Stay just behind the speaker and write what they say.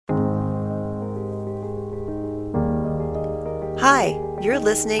Hi, you're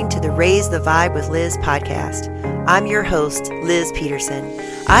listening to the Raise the Vibe with Liz podcast. I'm your host, Liz Peterson.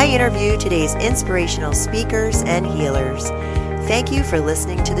 I interview today's inspirational speakers and healers. Thank you for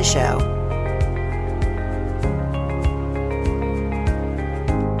listening to the show.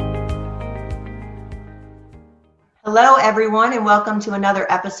 Hello, everyone, and welcome to another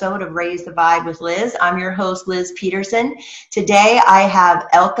episode of Raise the Vibe with Liz. I'm your host, Liz Peterson. Today, I have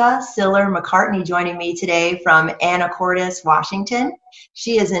Elka Siller McCartney joining me today from Anacortes, Washington.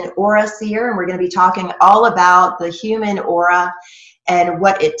 She is an aura seer, and we're going to be talking all about the human aura and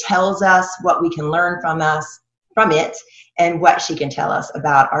what it tells us, what we can learn from it, and what she can tell us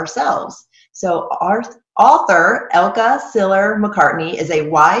about ourselves. So our author, Elka Siller McCartney, is a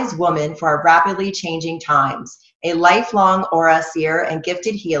wise woman for our rapidly changing times. A lifelong aura seer and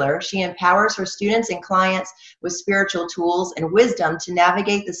gifted healer, she empowers her students and clients with spiritual tools and wisdom to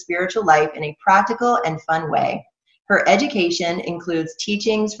navigate the spiritual life in a practical and fun way. Her education includes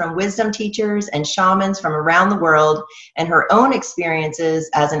teachings from wisdom teachers and shamans from around the world and her own experiences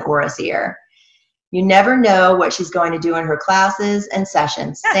as an aura seer. You never know what she's going to do in her classes and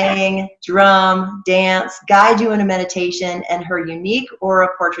sessions. Sing, drum, dance, guide you in a meditation, and her unique aura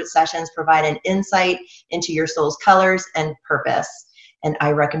portrait sessions provide an insight into your soul's colors and purpose. And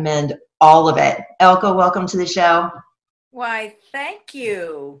I recommend all of it. Elka, welcome to the show. Why, thank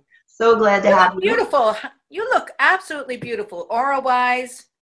you. So glad to have you. Beautiful. You look absolutely beautiful. Aura-wise,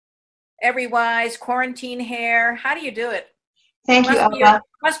 every-wise, quarantine hair. How do you do it? Thank you, Elka.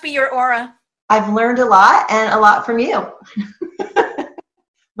 Must be your aura. I've learned a lot, and a lot from you.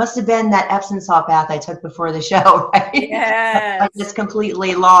 Must have been that Epsom salt bath I took before the show, right? Yes. I just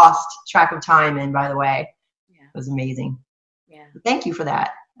completely lost track of time, and by the way, It was amazing. Yeah. Thank you for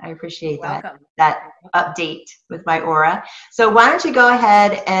that. I appreciate Welcome. that update with my aura. So why don't you go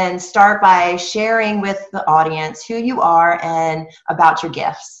ahead and start by sharing with the audience who you are and about your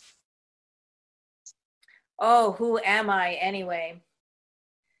gifts. Oh, who am I anyway?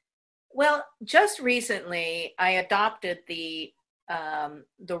 Well, just recently, I adopted the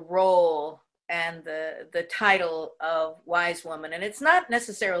role and the title of wise woman, and it's not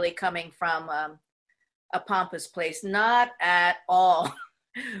necessarily coming from a pompous place, not at all,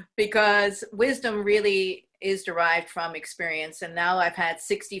 because wisdom really is derived from experience, and now I've had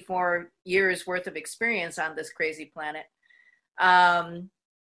 64 years worth of experience on this crazy planet.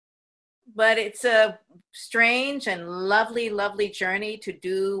 But it's a strange and lovely, lovely journey to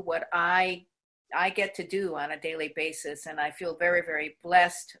do what I get to do on a daily basis. And I feel very, very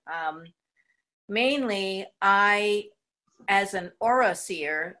blessed. Mainly, as an aura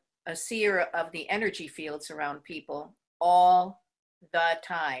seer, a seer of the energy fields around people all the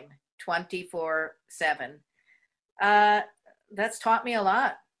time, 24/7. That's taught me a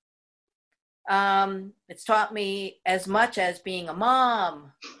lot. It's taught me as much as being a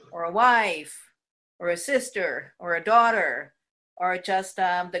mom or a wife or a sister or a daughter or just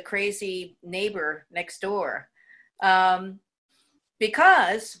the crazy neighbor next door.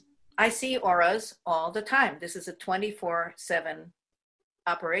 Because I see auras all the time. This is a 24/7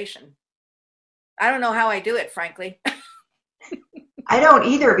 operation. I don't know how I do it, frankly. I don't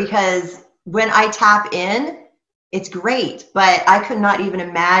either, because when I tap in, it's great, but I could not even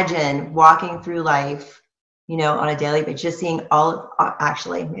imagine walking through life, on a daily basis, just seeing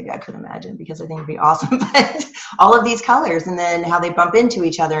actually, maybe I could imagine, because I think it'd be awesome, but all of these colors, and then how they bump into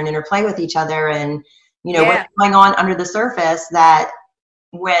each other and interplay with each other, and, what's going on under the surface, that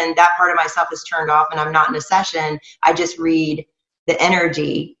when that part of myself is turned off and I'm not in a session, I just read the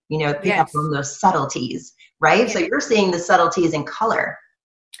energy, pick up on those subtleties, right? Yes. So you're seeing the subtleties in color.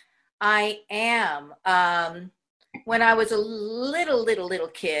 I am. When I was a little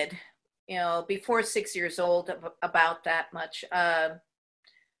kid, before 6 years old, about that much,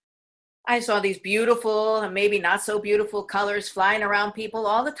 I saw these beautiful and maybe not so beautiful colors flying around people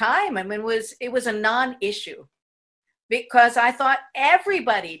all the time. I mean, it was a non-issue because I thought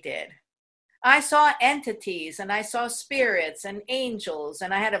everybody did. I saw entities and I saw spirits and angels,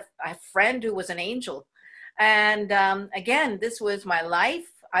 and I had a friend who was an angel. And again, this was my life.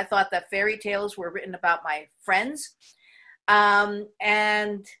 I thought that fairy tales were written about my friends.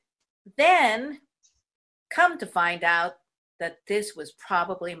 And then come to find out that this was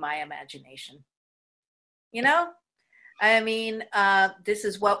probably my imagination. I mean, this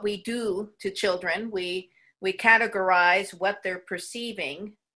is what we do to children. We categorize what they're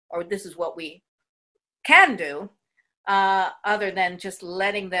perceiving, or this is what we can do, other than just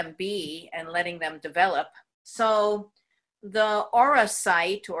letting them be and letting them develop. So the aura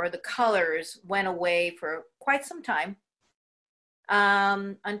sight or the colors went away for quite some time,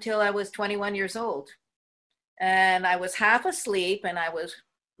 until I was 21 years old. and I was half asleep, and I was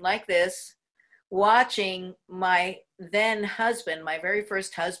like this, watching my then husband, my very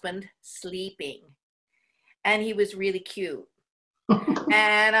first husband, sleeping. And he was really cute.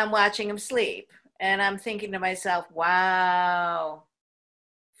 And I'm watching him sleep. And I'm thinking to myself, wow,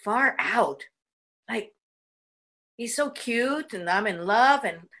 far out. Like, he's so cute and I'm in love.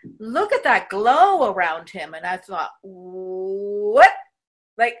 And look at that glow around him. And I thought, what?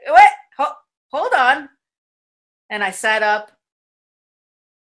 Like, what? Hold on. And I sat up,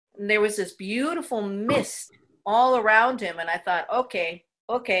 and there was this beautiful mist all around him. And I thought, okay,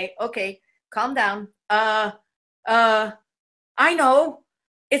 calm down. I know,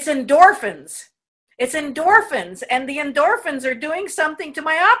 it's endorphins. It's endorphins, and the endorphins are doing something to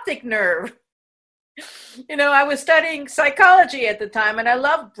my optic nerve. I was studying psychology at the time, and I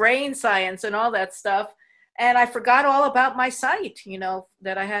loved brain science and all that stuff. And I forgot all about my sight,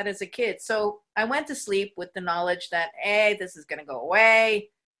 that I had as a kid. So I went to sleep with the knowledge that, hey, this is going to go away.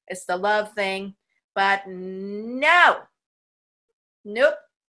 It's the love thing. But no, nope.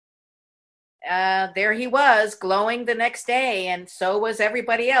 There he was, glowing the next day, and so was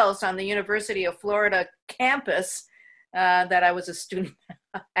everybody else on the University of Florida campus that I was a student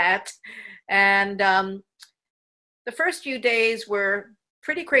at. And the first few days were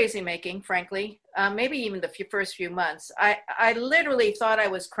pretty crazy making, frankly, maybe even the first few months. I literally thought I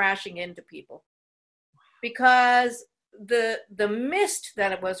was crashing into people because the mist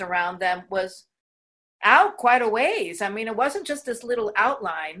that was around them was out quite a ways. I mean, it wasn't just this little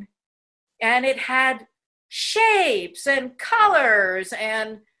outline. And it had shapes and colors.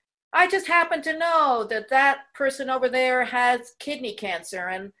 And I just happened to know that person over there has kidney cancer.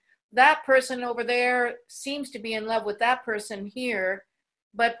 And that person over there seems to be in love with that person here.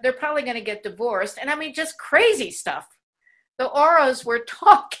 But they're probably going to get divorced. And I mean, just crazy stuff. The auras were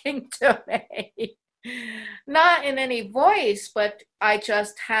talking to me. Not in any voice, but I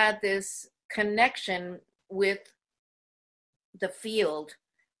just had this connection with the field,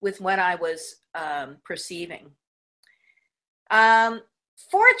 with what I was perceiving.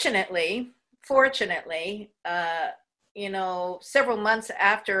 Fortunately, several months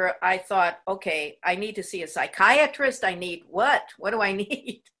after I thought, okay, I need to see a psychiatrist. I need what? What do I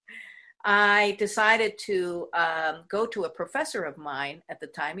need? I decided to go to a professor of mine at the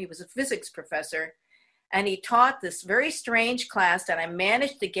time. He was a physics professor, and he taught this very strange class that I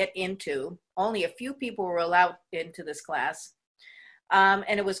managed to get into. Only a few people were allowed into this class.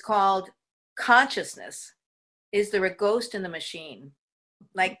 And it was called Consciousness. Is there a ghost in the machine?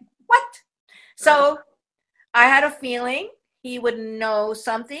 Like, what? So I had a feeling he would know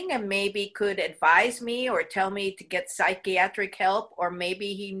something and maybe could advise me or tell me to get psychiatric help, or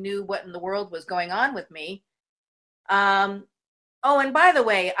maybe he knew what in the world was going on with me. Oh, and by the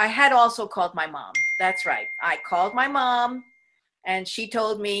way, I had also called my mom. That's right. I called my mom, and she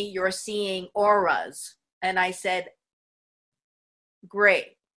told me, you're seeing auras. And I said,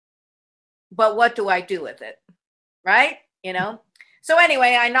 great, but what do I do with it? Right? So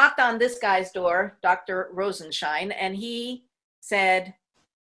anyway, I knocked on this guy's door, Dr. Rosenshine, and he said,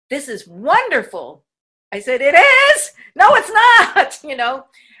 this is wonderful. I said, it is? No, it's not,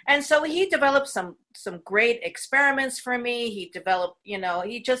 And so he developed some great experiments for me. He developed,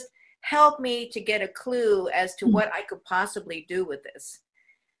 he just helped me to get a clue as to what I could possibly do with this.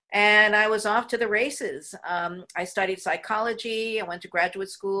 And I was off to the races. I studied psychology. I went to graduate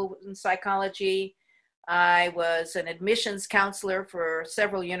school in psychology. I was an admissions counselor for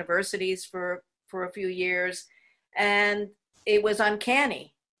several universities for a few years. And it was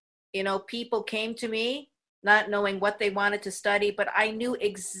uncanny. People came to me not knowing what they wanted to study, but I knew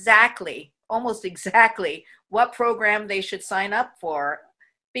almost exactly what program they should sign up for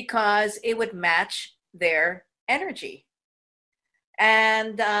because it would match their energy.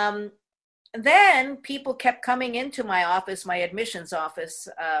 And then people kept coming into my office, my admissions office,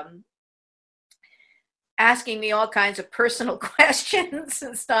 asking me all kinds of personal questions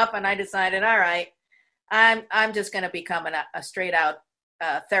and stuff. And I decided, all right, I'm just going to become a straight out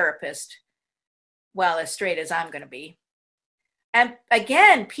therapist. Well, as straight as I'm going to be. And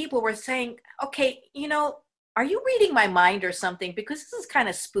again, people were saying, okay, are you reading my mind or something? Because this is kind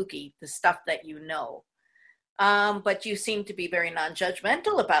of spooky, the stuff that you know. But you seem to be very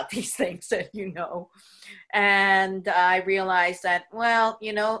non-judgmental about these things that you know. And I realized that, well,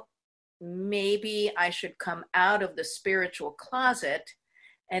 maybe I should come out of the spiritual closet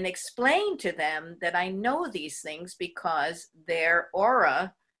and explain to them that I know these things because their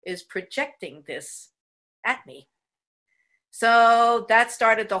aura is projecting this at me. So that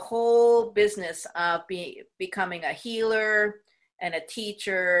started the whole business of becoming a healer and a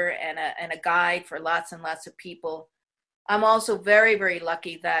teacher and a guide for lots and lots of people. I'm also very, very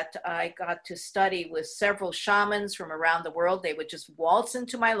lucky that I got to study with several shamans from around the world. They would just waltz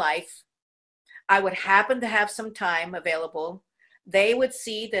into my life. I would happen to have some time available. They would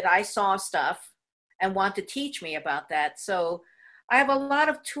see that I saw stuff and want to teach me about that. So I have a lot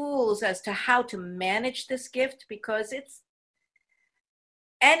of tools as to how to manage this gift, because it's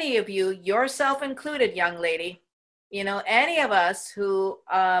any of you, yourself included, young lady, any of us who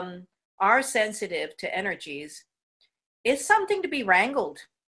are sensitive to energies, it's something to be wrangled.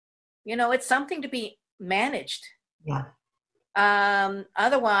 It's something to be managed. Yeah.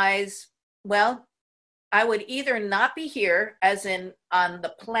 Otherwise, well, I would either not be here, as in on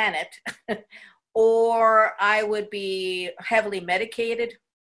the planet, or I would be heavily medicated.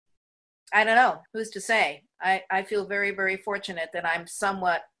 I don't know. Who's to say? I feel very, very fortunate that I'm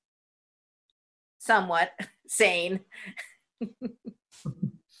somewhat sane.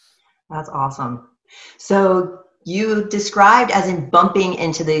 That's awesome. So you described as in bumping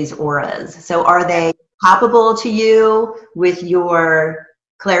into these auras. So are they palpable to you with your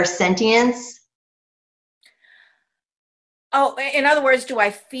clairsentience? Oh, in other words, do I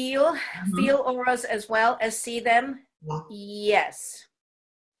feel auras as well as see them? Yeah. Yes.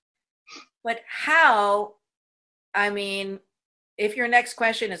 But how? I mean, if your next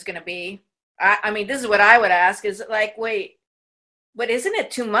question is going to be, I mean, this is what I would ask, is like, wait, but isn't it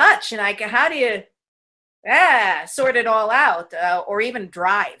too much? And like, how do you sort it all out, or even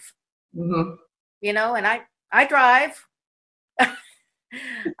drive? Mm-hmm. And I drive.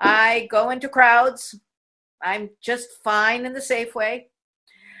 I go into crowds. I'm just fine in the Safeway.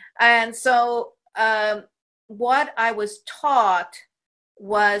 And so what I was taught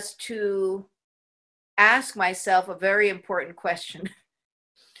was to ask myself a very important question.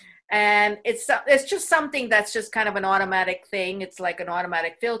 And it's just something that's just kind of an automatic thing. It's like an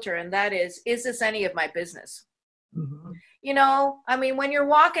automatic filter. And that is this any of my business? Mm-hmm. I mean, when you're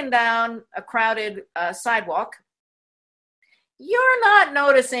walking down a crowded sidewalk, you're not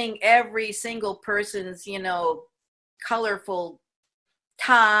noticing every single person's, colorful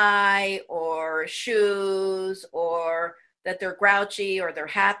tie or shoes, or that they're grouchy or they're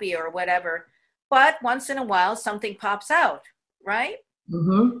happy or whatever. But once in a while, something pops out, right?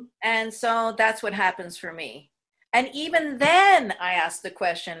 Mm-hmm. And so that's what happens for me. And even then I ask the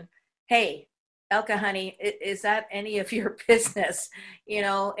question, hey, Elka, honey, is that any of your business? In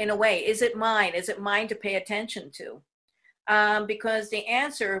a way, is it mine? Is it mine to pay attention to? Because the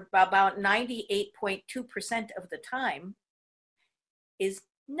answer about 98.2% of the time is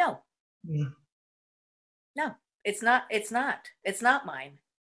no. Yeah. No, it's not. It's not mine.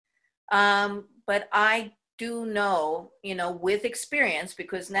 But I do know, with experience,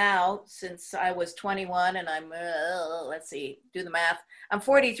 because now, since I was 21 and I'm, let's see, do the math, I'm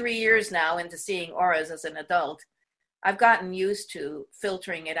 43 years now into seeing auras as an adult, I've gotten used to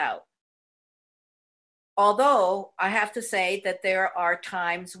filtering it out. Although I have to say that there are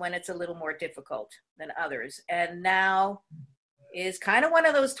times when it's a little more difficult than others. And now is kind of one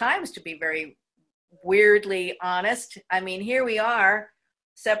of those times, to be very weirdly honest. I mean, here we are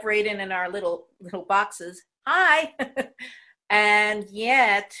separated in our little boxes. Hi. And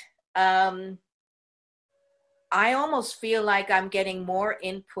yet, I almost feel like I'm getting more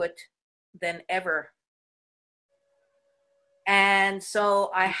input than ever. And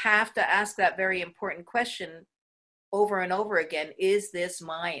so I have to ask that very important question over and over again. Is this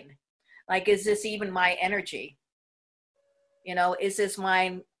mine? Like, is this even my energy? Is this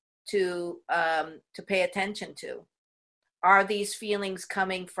mine to pay attention to? Are these feelings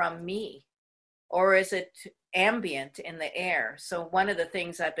coming from me, or is it ambient in the air? So one of the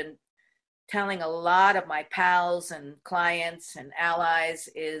things I've been telling a lot of my pals and clients and allies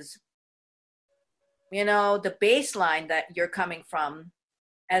is, the baseline that you're coming from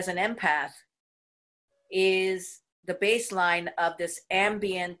as an empath is the baseline of this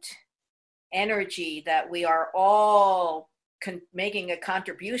ambient energy that we are all making a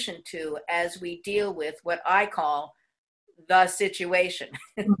contribution to as we deal with what I call the situation.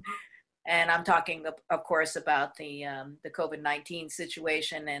 And I'm talking, of course, about the COVID-19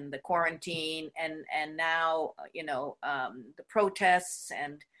 situation and the quarantine, and now, the protests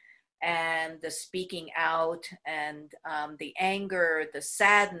and the speaking out, and the anger, the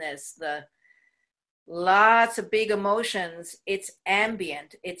sadness, the lots of big emotions. It's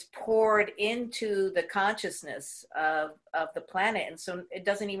ambient. It's poured into the consciousness of the planet. And so it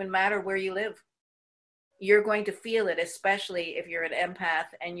doesn't even matter where you live. You're going to feel it, especially if you're an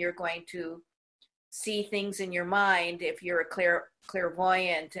empath, and you're going to see things in your mind if you're a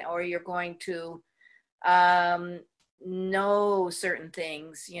clairvoyant, or you're going to know certain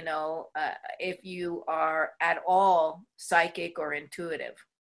things, if you are at all psychic or intuitive.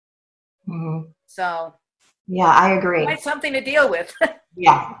 Mm-hmm. So yeah, I agree. quite something to deal with.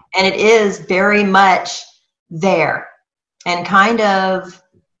 Yeah, and it is very much there, and kind of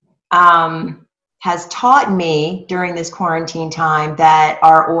has taught me during this quarantine time that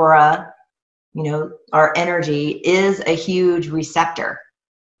our aura, our energy is a huge receptor.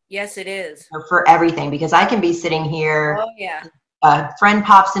 Yes, it is. For everything, because I can be sitting here, Oh, yeah. a friend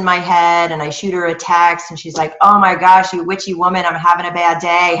pops in my head and I shoot her a text and she's like, oh my gosh, you witchy woman, I'm having a bad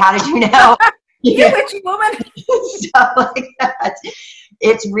day. How did you know? You witchy woman. Stuff like that.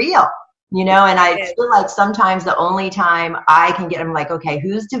 It's real, and I feel like sometimes the only time I can get, I'm like, okay,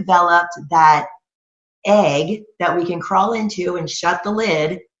 who's developed that egg that we can crawl into and shut the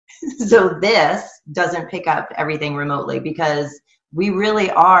lid so this doesn't pick up everything remotely? Because we really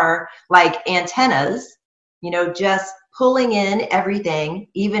are like antennas, just pulling in everything,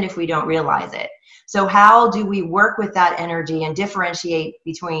 even if we don't realize it. So how do we work with that energy and differentiate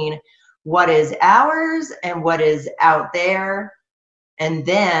between what is ours and what is out there? And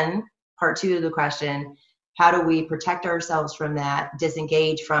then part two of the question, how do we protect ourselves from that,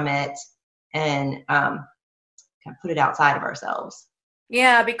 disengage from it, and kind of put it outside of ourselves?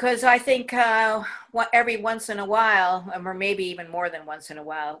 Yeah, because I think every once in a while, or maybe even more than once in a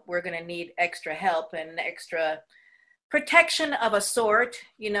while, we're going to need extra help and extra protection of a sort,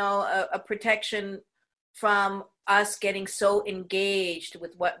 a protection from us getting so engaged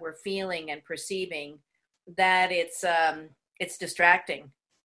with what we're feeling and perceiving that it's distracting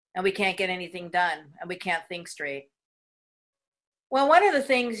and we can't get anything done and we can't think straight. Well, one of the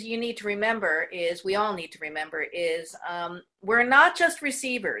things you need to remember is, we all need to remember is, we're not just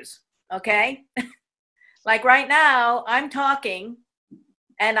receivers, okay? Like right now, I'm talking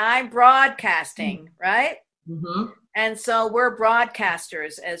and I'm broadcasting, right? Mm-hmm. And so we're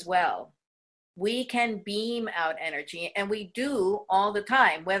broadcasters as well. We can beam out energy, and we do all the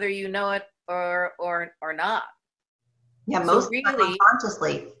time, whether you know it or not. Yeah, So most really,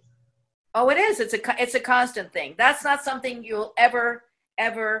 unconsciously. Oh, it is. It's a constant thing. That's not something you'll ever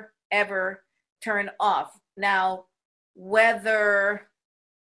turn off. Now, whether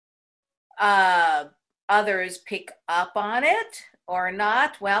others pick up on it or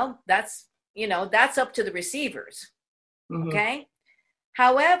not, well, that's up to the receivers. Mm-hmm. Okay.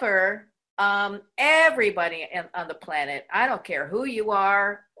 However, everybody on the planet, I don't care who you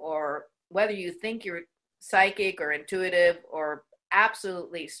are or whether you think you're psychic or intuitive or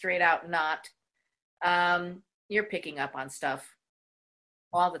absolutely straight out not, you're picking up on stuff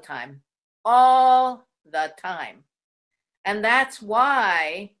all the time. And that's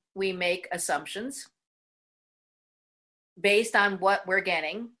why we make assumptions based on what we're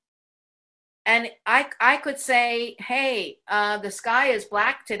getting. And I could say, hey, the sky is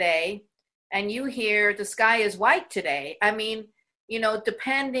black today, and you hear the sky is white today. I mean,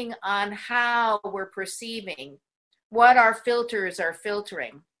 depending on how we're perceiving, what our filters are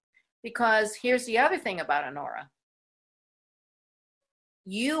filtering. Because here's the other thing about an aura.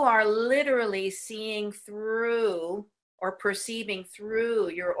 You are literally seeing through or perceiving through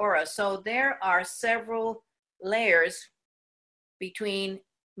your aura. So there are several layers between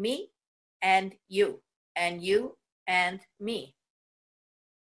me and you and me.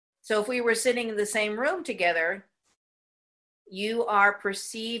 So if we were sitting in the same room together, you are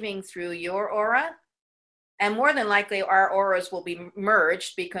perceiving through your aura, and more than likely our auras will be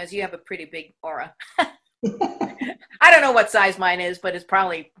merged because you have a pretty big aura. I don't know what size mine is, but it's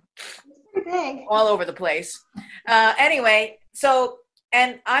probably big, all over the place. Anyway, so,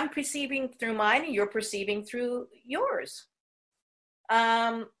 and I'm perceiving through mine and you're perceiving through yours.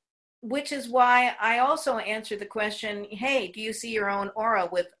 Which is why I also answer the question, hey, do you see your own aura?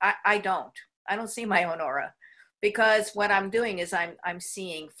 I don't see my own aura, because what I'm doing is I'm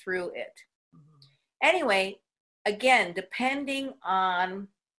seeing through it. Anyway, again, depending on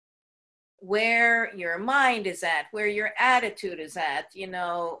where your mind is at, where your attitude is at,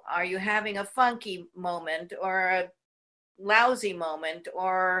 are you having a funky moment or a lousy moment,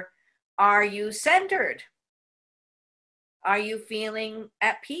 or are you centered? Are you feeling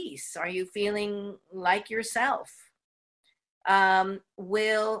at peace? Are you feeling like yourself?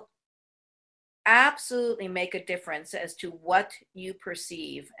 Will absolutely make a difference as to what you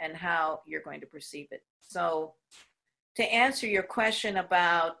perceive and how you're going to perceive it. So to answer your question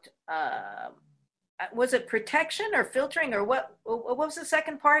about, was it protection or filtering, or what was the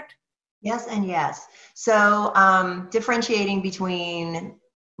second part? Yes and yes. So differentiating between,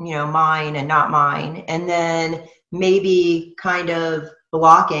 mine and not mine, and then maybe kind of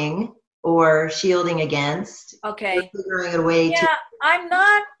blocking or shielding against. Okay. We're figuring a way to. Yeah, I'm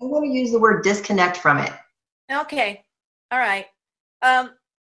not. I want to use the word disconnect from it. Okay. All right.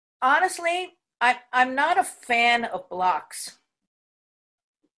 Honestly, I'm not a fan of blocks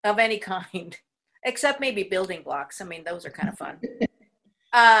of any kind, except maybe building blocks. I mean, those are kind of fun.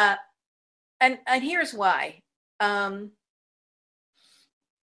 And here's why.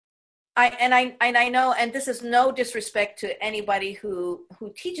 I know, and this is no disrespect to anybody who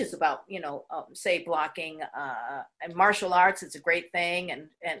teaches about, say blocking, and martial arts. It's a great thing,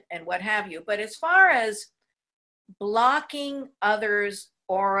 and what have you. But as far as blocking others'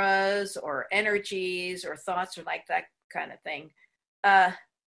 auras or energies or thoughts or like that kind of thing,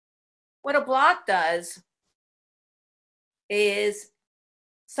 what a block does is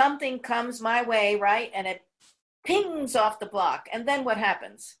something comes my way, right, and it pings off the block, and then what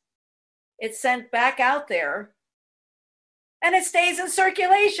happens? It's sent back out there and it stays in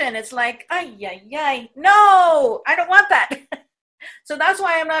circulation. It's like, ay, no, I don't want that. So that's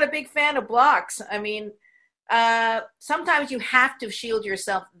why I'm not a big fan of blocks. I mean, sometimes you have to shield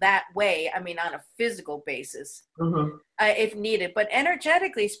yourself that way. I mean, on a physical basis, if needed. But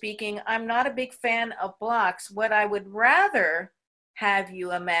energetically speaking, I'm not a big fan of blocks. What I would rather have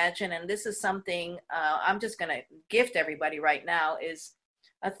you imagine, and this is something I'm just going to gift everybody right now, is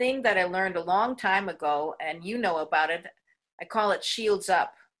a thing that I learned a long time ago, and you know about it. I call it shields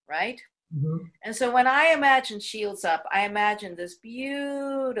up, right? And so when I imagine shields up, I imagine this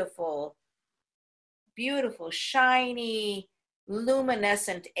beautiful, beautiful, shiny,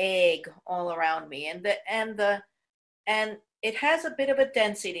 luminescent egg all around me, and it has a bit of a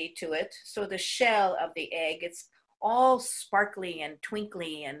density to it. So the shell of the egg, it's all sparkly and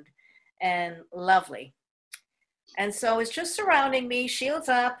twinkly and lovely. And so it's just surrounding me, shields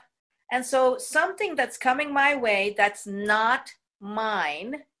up. And so something that's coming my way that's not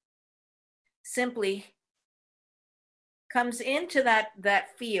mine simply comes into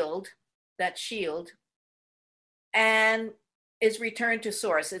that field, that shield, and is returned to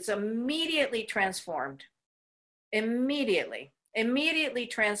source. It's immediately transformed, immediately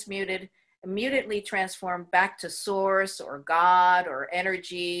transmuted, immediately transformed back to source or God or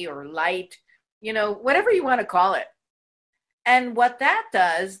energy or light, whatever you want to call it. And what that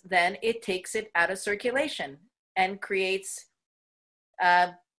does, then it takes it out of circulation and creates,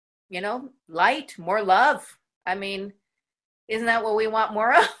 light, more love. I mean, isn't that what we want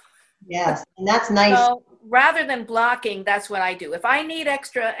more of? Yes, and that's nice. So rather than blocking, that's what I do. If I need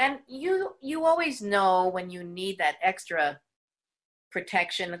extra, and you always know when you need that extra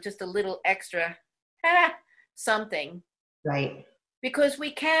protection, just a little extra something. Right. Because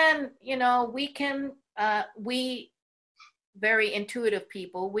we very intuitive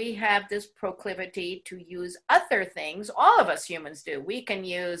people, we have this proclivity to use other things. All of us humans do. We can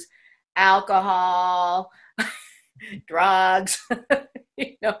use alcohol, drugs,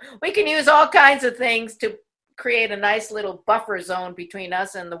 we can use all kinds of things to create a nice little buffer zone between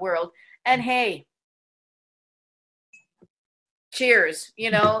us and the world. And hey, cheers,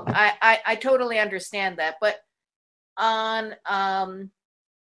 I totally understand that. But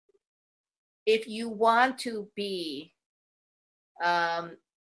if you want to be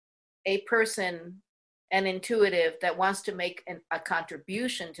a person, an intuitive that wants to make a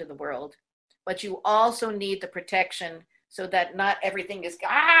contribution to the world, but you also need the protection so that not everything is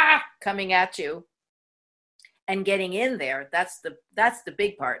coming at you and getting in there. That's the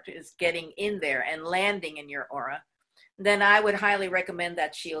big part, is getting in there and landing in your aura. Then I would highly recommend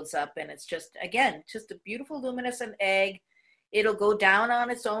that shields up. And it's just, again, just a beautiful luminescent egg. It'll go down on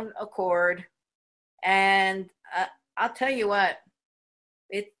its own accord. And I'll tell you what,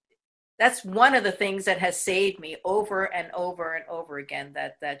 that's one of the things that has saved me over and over and over again,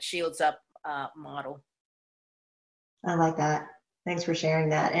 that shields up model. I like that. Thanks for sharing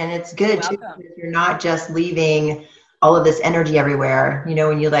that. And it's good too, because you're not just leaving all of this energy everywhere.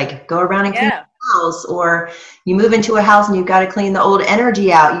 When you go around and clean the house, or you move into a house and you've got to clean the old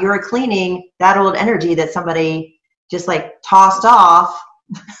energy out, you're cleaning that old energy that somebody just tossed off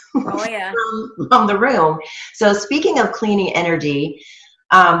from the room. So speaking of cleaning energy,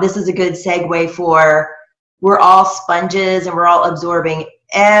 this is a good segue for, we're all sponges and we're all absorbing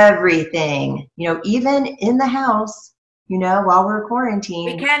everything, even in the house, while we're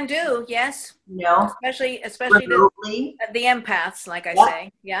quarantined. We can do, yes. Especially remotely. The empaths, like I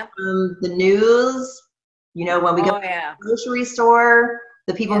say. Yeah. The news, when we go to the grocery store,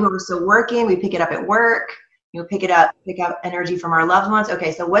 the people who are still working, we pick it up at work. Pick up energy from our loved ones.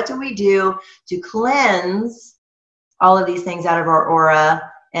 Okay, so what do we do to cleanse all of these things out of our aura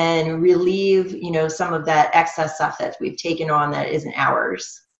and relieve, some of that excess stuff that we've taken on that isn't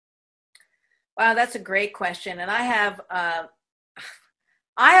ours? Wow, that's a great question. And I have a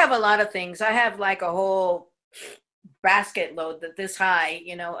lot of things. I have like a whole basket load that this high,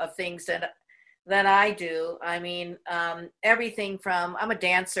 of things that I do. I mean, everything from, I'm a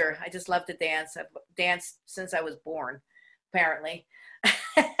dancer. I just love to dance. I've danced since I was born, apparently.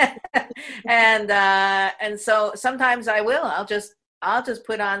 And so sometimes I'll just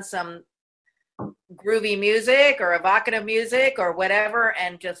put on some groovy music or evocative music or whatever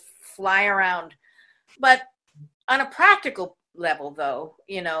and just fly around. But on a practical level, though,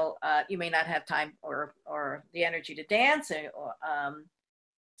 you may not have time or the energy to dance.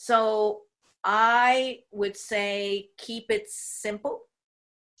 So I would say keep it simple.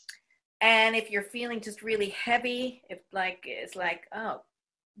 And if you're feeling just really heavy, if like it's like, oh,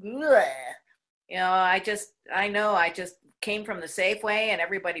 bleh, I just came from the Safeway and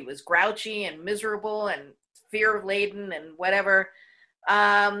everybody was grouchy and miserable and fear laden and whatever.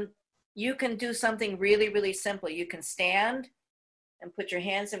 You can do something really, really simple. You can stand and put your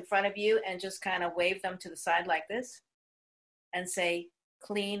hands in front of you and just kind of wave them to the side like this and say,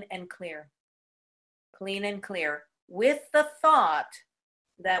 clean and clear, with the thought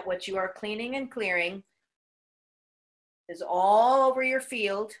that what you are cleaning and clearing is all over your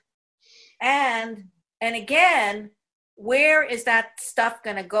field. And again, where is that stuff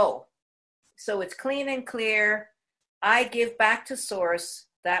going to go? So it's clean and clear. I give back to source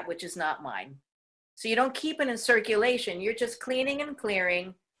that which is not mine. So you don't keep it in circulation. You're just cleaning and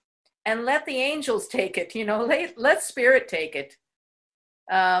clearing, and let the angels take it, let spirit take it.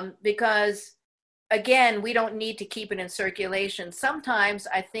 Because again, we don't need to keep it in circulation. Sometimes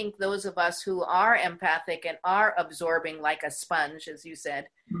I think those of us who are empathic and are absorbing like a sponge, as you said,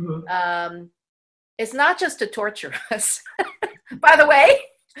 mm-hmm. It's not just to torture us. By the way,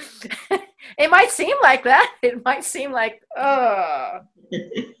 it might seem like that. It might seem like, oh,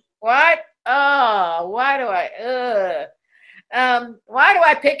 what? Oh, why do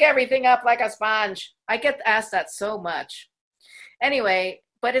I pick everything up like a sponge? I get asked that so much. Anyway,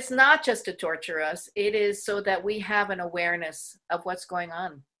 but it's not just to torture us. It is so that we have an awareness of what's going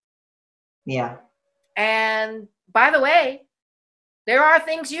on. Yeah. And by the way, there are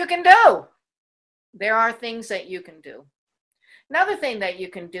things you can do. There are things that you can do. Another thing that you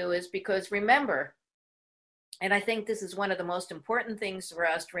can do is, because remember, and I think this is one of the most important things for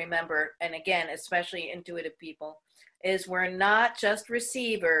us to remember, and again, especially intuitive people, is we're not just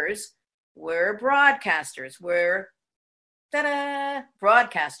receivers, we're broadcasters. We're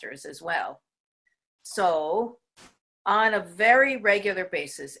broadcasters as well. So on a very regular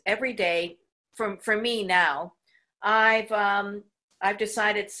basis, every day, for me now, I've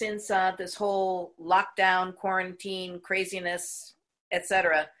decided, since this whole lockdown, quarantine, craziness,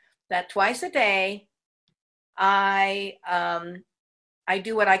 etc., that twice a day I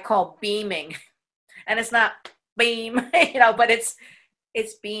do what I call beaming, and it's not beam, but it's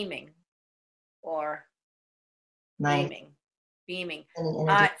beaming or nice. beaming.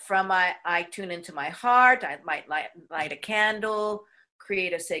 I tune into my heart. I might light a candle,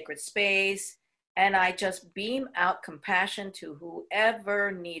 create a sacred space, and I just beam out compassion to whoever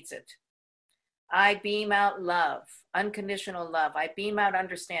needs it. I beam out love, unconditional love. I beam out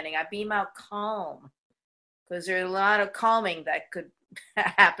understanding. I beam out calm, because there's a lot of calming that could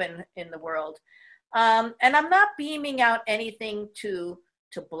happen in the world. And I'm not beaming out anything to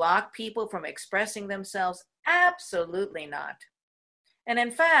block people from expressing themselves. Absolutely not. And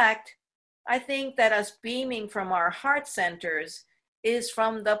in fact, I think that us beaming from our heart centers is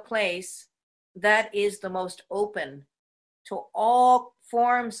from the place that is the most open to all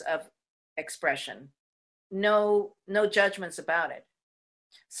forms of expression. No judgments about it.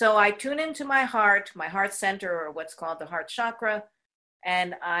 So I tune into my heart center, or what's called the heart chakra,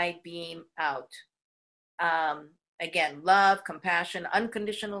 and I beam out. Again, love, compassion,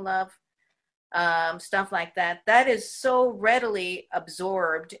 unconditional love, stuff like that. That is so readily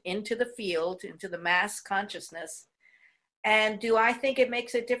absorbed into the field, into the mass consciousness. And do I think it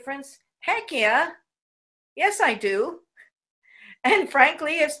makes a difference? Heck yeah. Yes, I do. And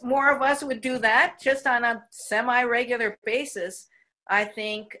frankly, if more of us would do that just on a semi-regular basis, I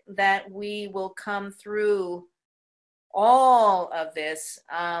think that we will come through all of this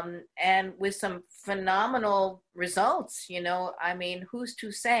and with some phenomenal results. I mean, who's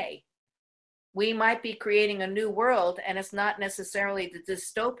to say? We might be creating a new world, and it's not necessarily the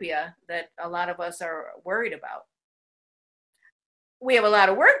dystopia that a lot of us are worried about. We have a lot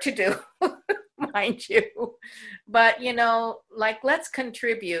of work to do, mind you. But, let's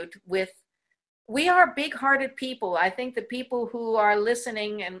contribute with, we are big-hearted people. I think the people who are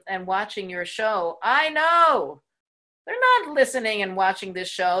listening and watching your show, I know they're not listening and watching this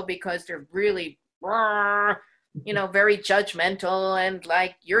show because they're really, very judgmental and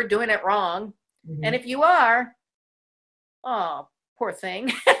like you're doing it wrong. Mm-hmm. And if you are, oh, poor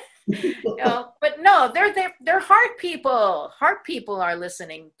thing. But no, they're heart people. Heart people are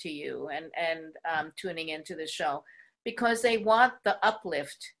listening to you and tuning into the show because they want the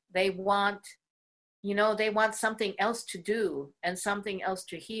uplift. They want something else to do and something else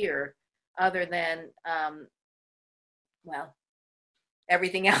to hear other than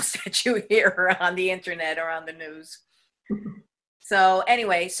everything else that you hear on the internet or on the news. So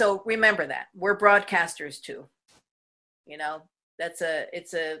anyway, so remember that we're broadcasters too.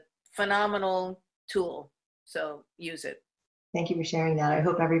 It's a phenomenal tool. So use it. Thank you for sharing that. I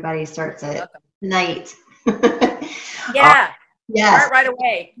hope everybody starts it tonight. Yeah. Yes. Start right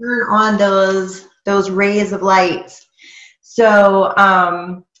away. Turn on those rays of light. So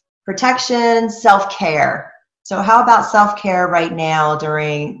protection, self-care. So how about self-care right now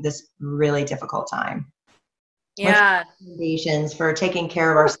during this really difficult time? Yeah. What's your recommendations for taking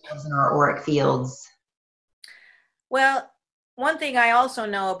care of ourselves in our auric fields? Well, one thing I also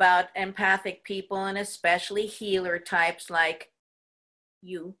know about empathic people, and especially healer types like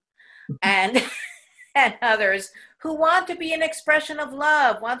you and and others who want to be an expression of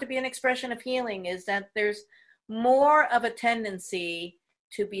love, want to be an expression of healing, is that there's more of a tendency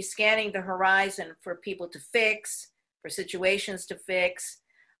to be scanning the horizon for people to fix, for situations to fix,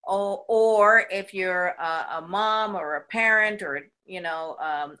 or if you're a mom or a parent or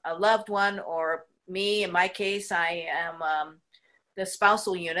a loved one, or me, in my case, I am the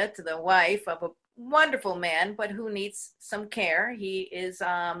spousal unit, the wife of a wonderful man, but who needs some care. He is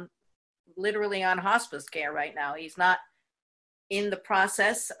literally on hospice care right now. He's not in the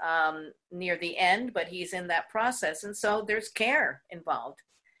process near the end, but he's in that process. And so there's care involved.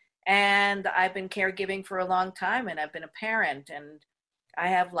 And I've been caregiving for a long time, and I've been a parent, and I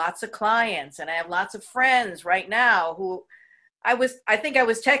have lots of clients, and I have lots of friends right now who I think I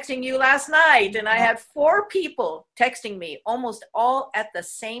was texting you last night, and I had 4 people texting me almost all at the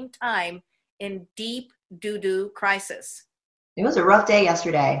same time in deep doo-doo crisis. It was a rough day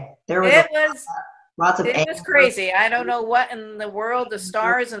yesterday. There was lots of it was crazy. I don't know what in the world, the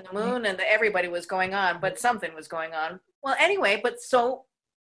stars and the moon and everybody was going on, but something was going on. Well, anyway, but so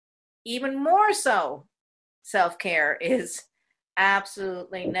even more so, self-care is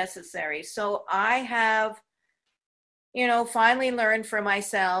absolutely necessary. So I have finally learned for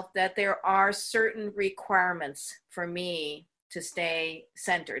myself that there are certain requirements for me to stay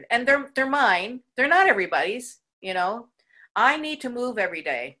centered. And they're mine. They're not everybody's, I need to move every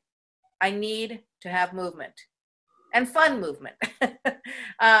day. I need to have movement and fun movement.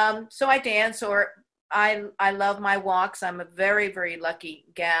 So I dance, or I love my walks. I'm a very, very lucky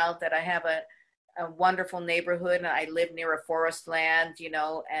gal that I have a wonderful neighborhood, and I live near a forest land,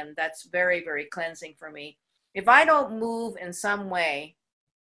 and that's very, very cleansing for me. If I don't move in some way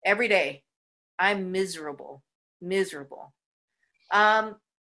every day, I'm miserable.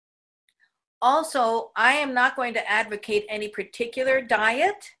 Also, I am not going to advocate any particular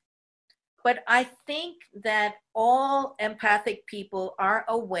diet, but I think that all empathic people are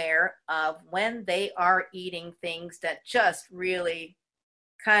aware of when they are eating things that just really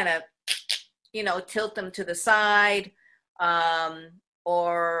kind of, tilt them to the side,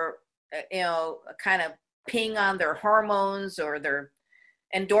 or, kind of ping on their hormones or their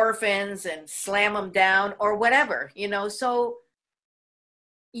endorphins and slam them down or whatever, so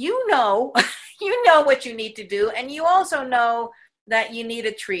you know what you need to do, and you also know that you need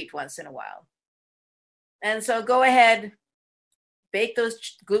a treat once in a while. And so go ahead, bake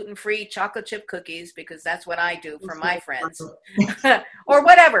those gluten-free chocolate chip cookies, because that's what I do for my friends. Or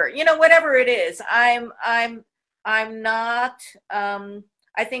whatever, whatever it is. I'm not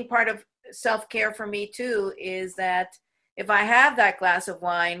I think part of self-care for me too is that if I have that glass of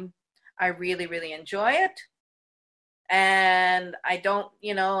wine, I really, really enjoy it. And I don't,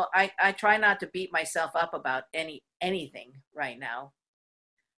 I try not to beat myself up about anything right now.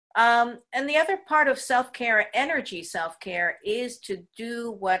 And the other part of self-care, energy self-care, is to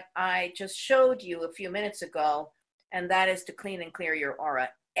do what I just showed you a few minutes ago, and that is to clean and clear your aura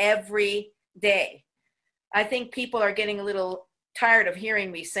every day. I think people are getting a little tired of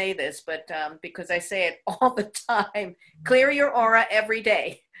hearing me say this, but because I say it all the time, clear your aura every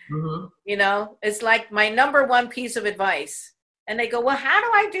day. Mm-hmm. It's like my number one piece of advice. And they go, well, how do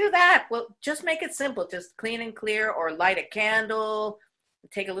I do that? Well, just make it simple. Just clean and clear, or light a candle,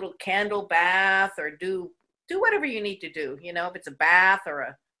 take a little candle bath, or do whatever you need to do, if it's a bath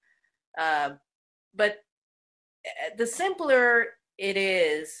or but the simpler it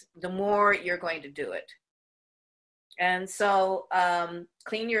is, the more you're going to do it. And so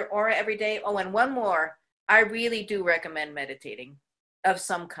clean your aura every day. Oh, and one more. I really do recommend meditating of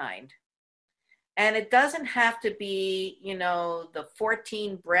some kind. And it doesn't have to be, the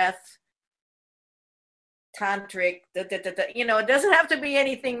 14 breath tantric, it doesn't have to be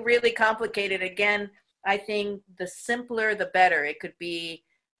anything really complicated. Again, I think the simpler, the better. It could be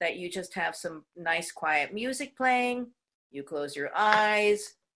that you just have some nice quiet music playing, you close your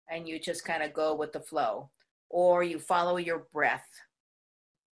eyes, and you just kind of go with the flow, or you follow your breath.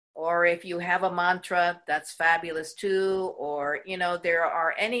 Or if you have a mantra, that's fabulous too. Or, there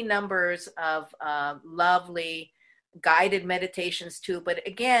are any numbers of lovely guided meditations too. But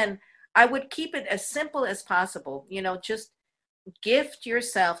again, I would keep it as simple as possible. Just gift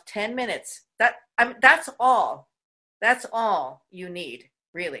yourself 10 minutes. That's all. That's all you need,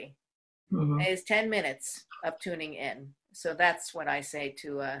 really, is 10 minutes of tuning in. So that's what I say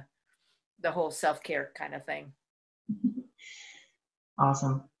to the whole self-care kind of thing.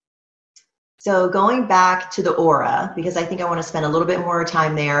 Awesome. So going back to the aura, because I think I want to spend a little bit more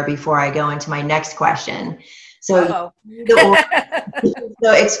time there before I go into my next question. So,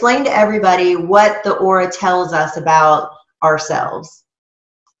 so explain to everybody what the aura tells us about ourselves.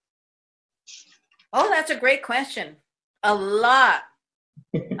 Oh, that's a great question. A lot.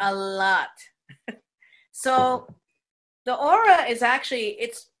 A lot. So the aura is actually,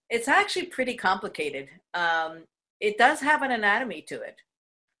 it's actually pretty complicated. It does have an anatomy to it.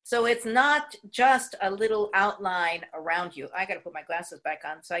 So it's not just a little outline around you. I got to put my glasses back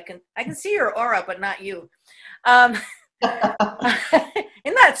on so I can see your aura, but not you. Isn't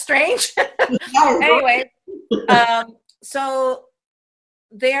that strange? Anyway, so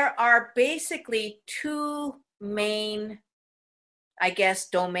there are basically two main, I guess,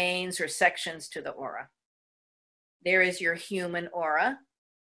 domains or sections to the aura. There is your human aura,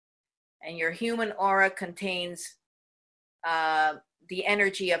 and your human aura contains the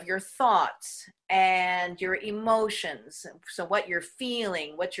energy of your thoughts and your emotions. So what you're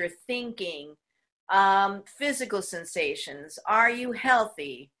feeling, what you're thinking, physical sensations. Are you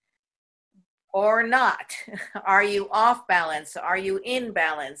healthy or not? Are you off balance? Are you in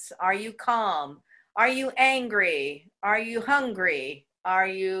balance? Are you calm? Are you angry? Are you hungry? Are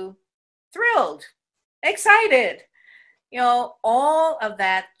you thrilled? Excited? All of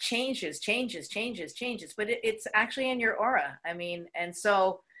that changes, but it's actually in your aura. I mean, and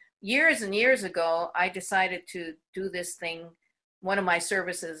so years and years ago, I decided to do this thing. One of my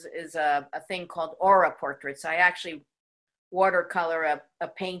services is a thing called aura portraits. I actually watercolor a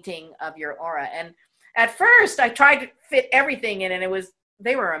painting of your aura. And at first I tried to fit everything in, and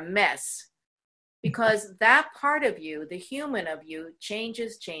they were a mess, because that part of you, the human of you,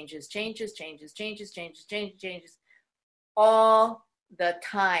 changes all the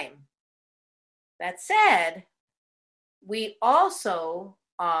time. That said, we also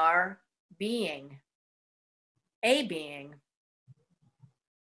are being, a being,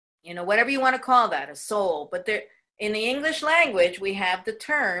 whatever you want to call that, a soul. But there, in the English language, we have the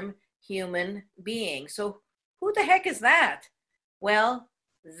term human being. So who the heck is that? Well,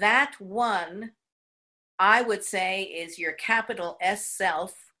 that one, I would say, is your capital S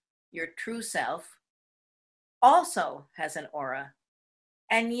self, your true self, also has an aura.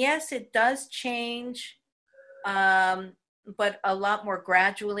 And yes, it does change, but a lot more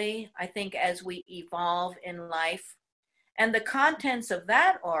gradually, I think, as we evolve in life. And the contents of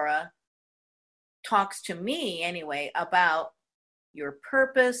that aura talks to me anyway about your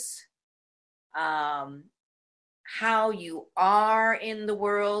purpose, how you are in the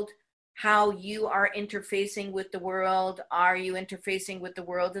world, how you are interfacing with the world. Are you interfacing with the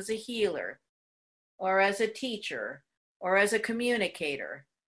world as a healer, or as a teacher, or as a communicator,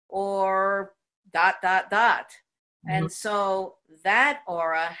 or ... And so that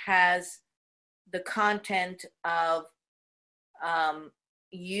aura has the content of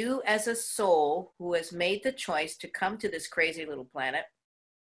you as a soul who has made the choice to come to this crazy little planet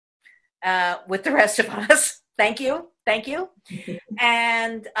with the rest of us. Thank you.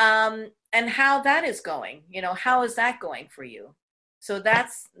 And how that is going. How is that going for you? So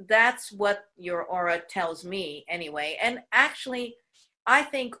that's what your aura tells me anyway. And actually, I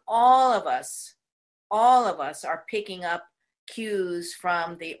think all of us are picking up cues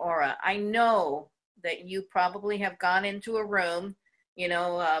from the aura. I know that you probably have gone into a room,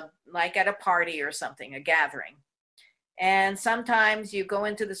 like at a party or something, a gathering. And sometimes you go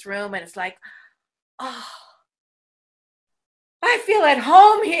into this room and it's like, oh, I feel at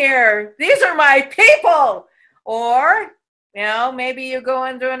home here. These are my people. Or, maybe you go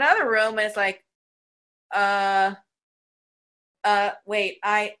into another room and it's like, wait,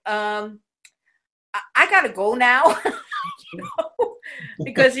 I gotta go now,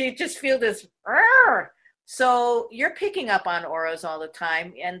 because you just feel this. "Arr." So you're picking up on auras all the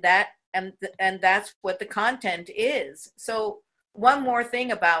time, and that's what the content is. So one more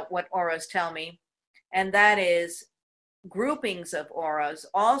thing about what auras tell me, and that is groupings of auras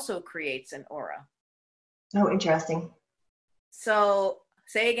also creates an aura. Oh, interesting. So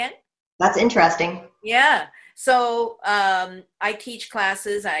say again. That's interesting. Yeah. So I teach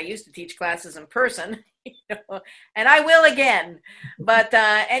classes. I used to teach classes in person, and I will again. But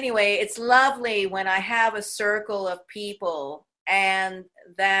anyway, it's lovely when I have a circle of people and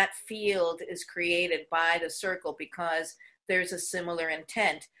that field is created by the circle because there's a similar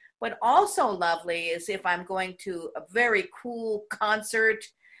intent. But also lovely is if I'm going to a very cool concert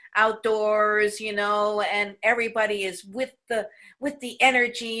outdoors, and everybody is with the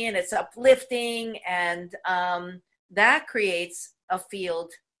energy and it's uplifting, and that creates a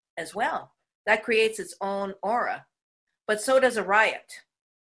field as well. That creates its own aura. But so does a riot.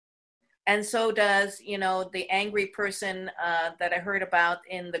 And so does, the angry person that I heard about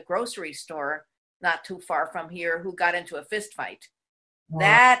in the grocery store not too far from here who got into a fist fight.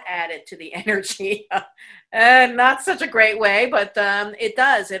 That added to the energy. Not such a great way, but it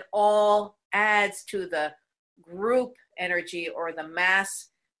does. It all adds to the group energy or the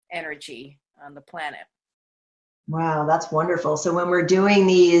mass energy on the planet. Wow, that's wonderful. So when we're doing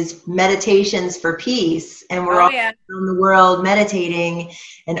these meditations for peace and we're all around the world meditating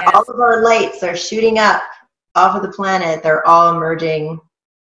and all of our lights are shooting up off of the planet, they're all emerging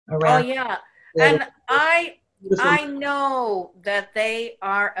around. Oh, yeah. And I know that they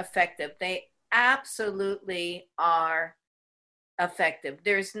are effective. They absolutely are effective.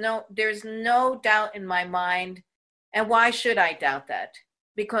 There's no doubt in my mind. And why should I doubt that?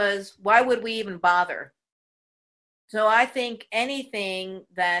 Because why would we even bother? So I think anything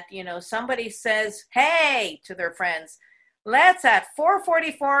that, somebody says, hey, to their friends, let's at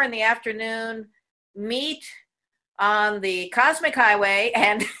 4:44 in the afternoon meet on the Cosmic Highway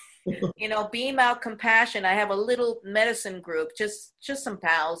and beam out compassion. I have a little medicine group, just some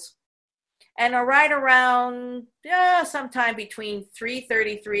pals, and right around sometime between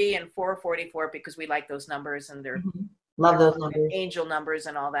 3:33 and 4:44 because we like those numbers and they're love those numbers, angel numbers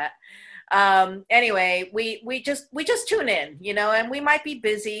and all that. Anyway, we just tune in, and we might be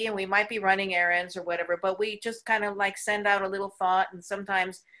busy and we might be running errands or whatever, but we just kind of like send out a little thought, and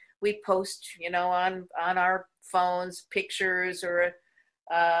sometimes we post, on our phones pictures or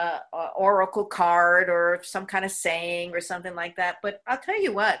oracle card or some kind of saying or something like that. But I'll tell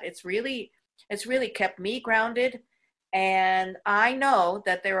you what, it's really kept me grounded. And I know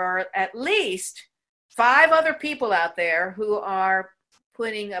that there are at least 5 other people out there who are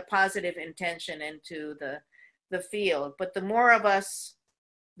putting a positive intention into the field. But the more of us,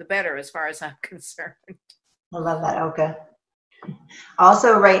 the better, as far as I'm concerned. I love that, Elka.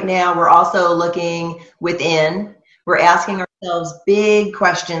 Also, right now, we're also looking within. We're asking ourselves big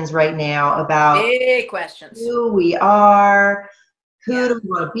questions right now about big questions. Who we are, who do we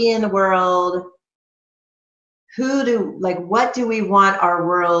want to be in the world, what do we want our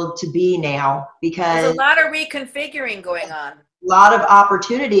world to be now? Because there's a lot of reconfiguring going on. A lot of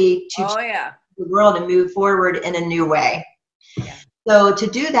opportunity to change the world and move forward in a new way. Yeah. So to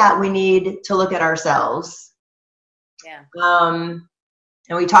do that, we need to look at ourselves. Yeah.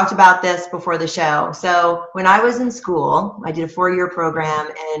 And we talked about this before the show. So when I was in school, I did a 4-year program,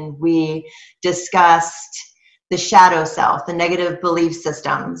 and we discussed the shadow self, the negative belief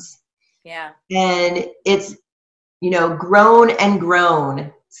systems. Yeah. And it's, grown and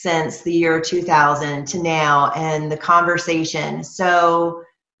grown since the year 2000 to now, and the conversation. So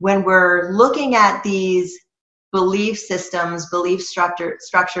when we're looking at these belief systems, belief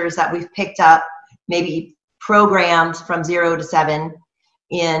structures that we've picked up, maybe programmed from 0 to 7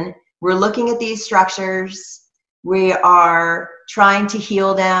 we're looking at these structures. We are trying to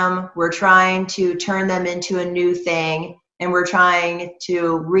heal them. We're trying to turn them into a new thing. And we're trying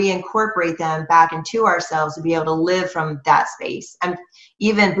to reincorporate them back into ourselves to be able to live from that space. And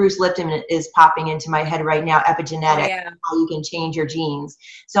even Bruce Lipton is popping into my head right now, epigenetic, how you can change your genes.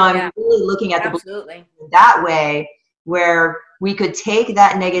 So I'm really looking at the that way, where we could take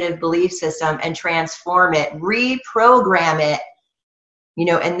that negative belief system and transform it, reprogram it,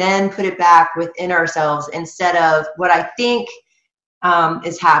 and then put it back within ourselves, instead of what I think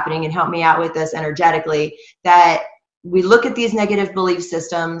is happening, and help me out with this energetically, that we look at these negative belief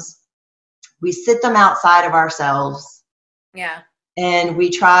systems, we sit them outside of ourselves, and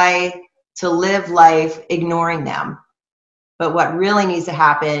we try to live life ignoring them. But what really needs to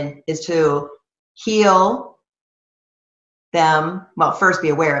happen is to heal them. Well, first be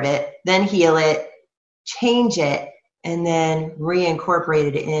aware of it, then heal it, change it and then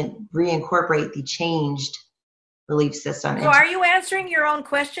reincorporate the changed belief system So into. are you answering your own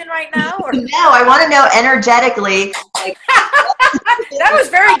question right now? Or? No, I want to know energetically. Like, that was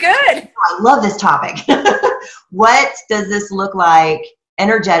very good. I love this topic. What does this look like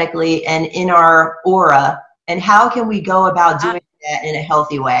energetically and in our aura, and how can we go about doing that in a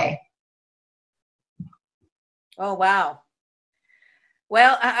healthy way? Oh, wow.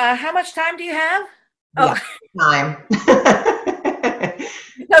 Well, how much time do you have? Yeah, time.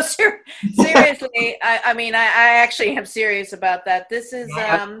 No, seriously. I mean, I actually am serious about that. This is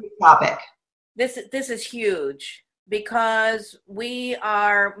topic. This is huge because we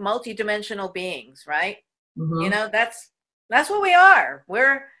are multidimensional beings, right? Mm-hmm. You know, that's what we are.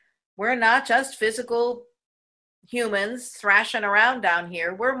 We're not just physical humans thrashing around down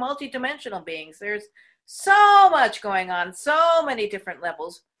here. We're multidimensional beings. There's so much going on, so many different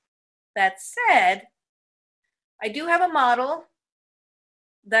levels. That said, I do have a model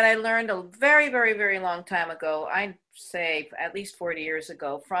that I learned a very, very, very long time ago. I'd say at least 40 years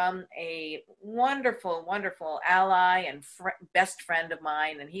ago from a wonderful, wonderful ally and best friend of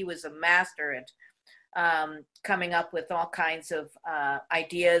mine. And he was a master at coming up with all kinds of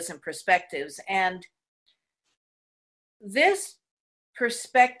ideas and perspectives. And this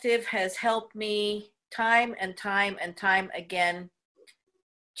perspective has helped me time and time and time again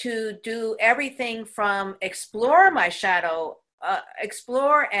to do everything from explore my shadow,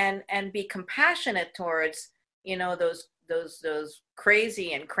 explore and be compassionate towards, you know, those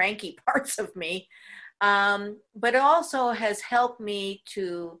crazy and cranky parts of me, but it also has helped me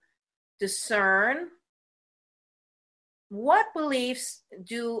to discern what beliefs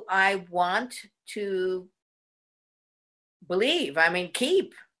do I want to believe. I mean,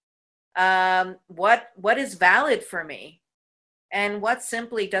 keep what is valid for me, and what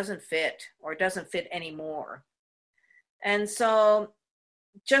simply doesn't fit or doesn't fit anymore. And so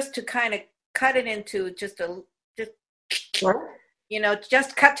just to kind of cut it into Sure. you know,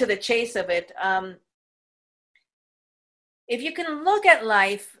 just cut to the chase of it. If you can look at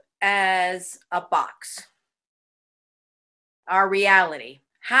life as a box, our reality,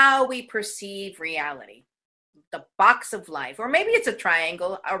 how we perceive reality, the box of life, or maybe it's a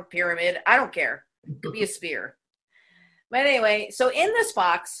triangle or pyramid, I don't care. It could be a sphere. But anyway, so in this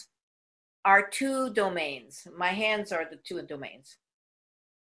box are two domains. My hands are the two domains.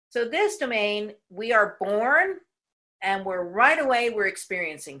 So this domain, we are born and we're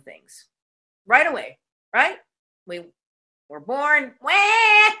experiencing things. Right away, right? We're born,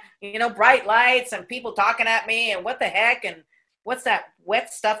 wah, you know, bright lights and people talking at me and what the heck and what's that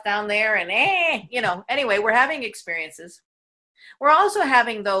wet stuff down there and you know, anyway, we're having experiences. We're also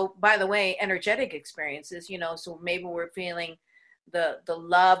having, though, by the way, energetic experiences, you know, so maybe we're feeling the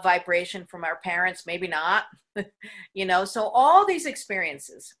love vibration from our parents, maybe not, you know, so all these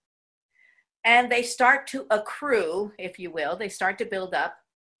experiences, and they start to accrue, if you will, they start to build up,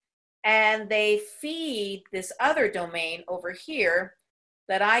 and they feed this other domain over here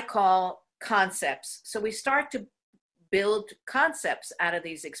that I call concepts. So we start to build concepts out of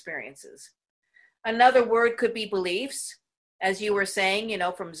these experiences. Another word could be beliefs. As you were saying, you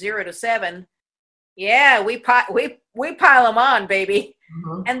know, from 0 to 7, yeah, we pile them on, baby.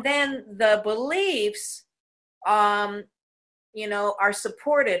 Mm-hmm. And then the beliefs, you know, are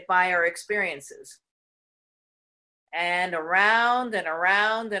supported by our experiences. And around and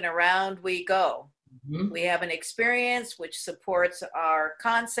around and around we go. Mm-hmm. We have an experience which supports our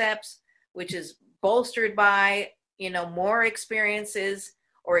concepts, which is bolstered by, you know, more experiences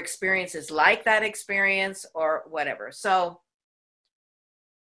or experiences like that experience or whatever. So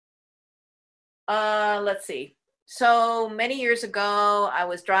let's see. So many years ago, I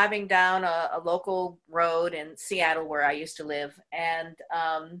was driving down a local road in Seattle where I used to live, and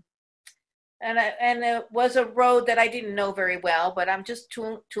it was a road that I didn't know very well, but I'm just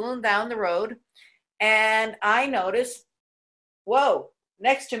tooling down the road, and I noticed, whoa,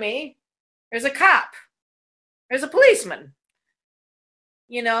 next to me, there's a cop, there's a policeman,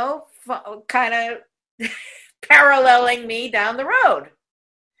 you know, kind of paralleling me down the road.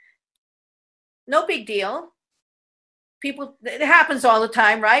 No big deal. People, it happens all the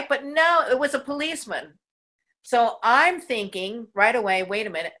time, right? But no, it was a policeman. So I'm thinking right away, wait a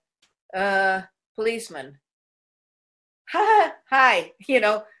minute, policeman. Hi, you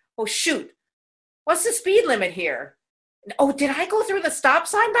know, oh shoot, what's the speed limit here? Oh, did I go through the stop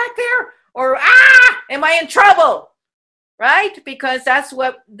sign back there? Or, am I in trouble? Right? Because that's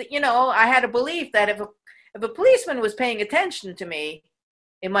what, you know, I had a belief that if a policeman was paying attention to me,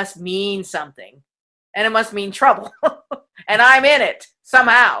 it must mean something, and it must mean trouble, and I'm in it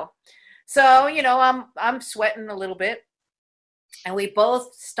somehow. So, I'm sweating a little bit, and we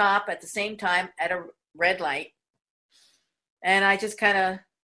both stop at the same time at a red light. And I just kind of,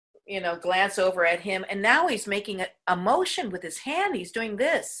 glance over at him, and now he's making a motion with his hand. He's doing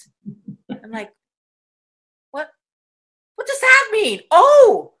this. I'm like, what does that mean?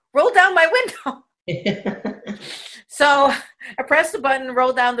 Oh, roll down my window. So I pressed the button,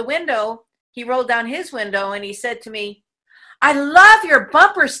 rolled down the window. He rolled down his window and he said to me, "I love your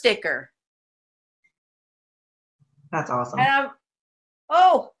bumper sticker." That's awesome. And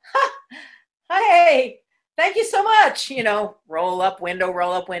oh, hey, thank you so much. Roll up window,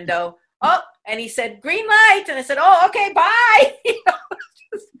 roll up window. Oh, and he said, "Green light." And I said, "Oh, okay, bye."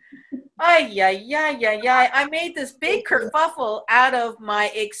 I made this big kerfuffle out of my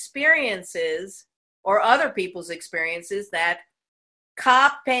experiences or other people's experiences that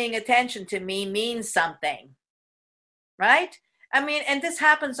cop paying attention to me means something, right? I mean, and this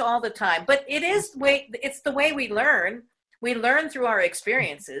happens all the time, but it's the way we learn. We learn through our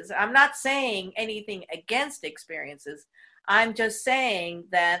experiences. I'm not saying anything against experiences. I'm just saying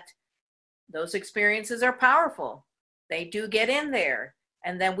that those experiences are powerful. They do get in there.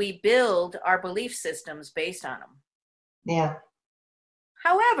 And then we build our belief systems based on them. Yeah.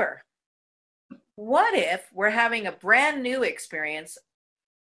 However, what if we're having a brand new experience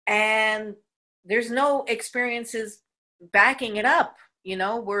and there's no experiences backing it up?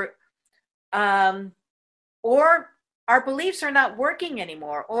 Or our beliefs are not working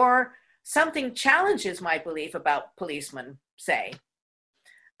anymore, or something challenges my belief about policemen, say.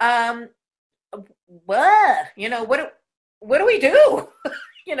 What do we do?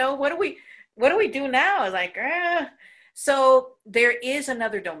 What do we do now? It's like, So there is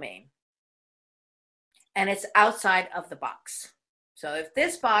another domain, and it's outside of the box. So if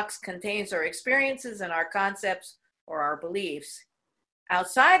this box contains our experiences and our concepts or our beliefs,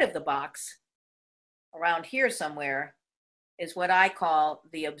 outside of the box, around here somewhere, is what I call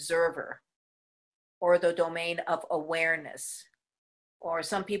the observer, or the domain of awareness, or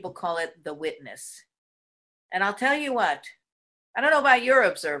some people call it the witness. And I'll tell you what, I don't know about your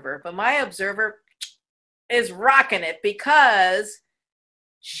observer, but my observer is rocking it, because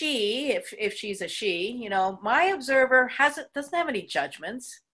she, if she's a she, my observer doesn't have any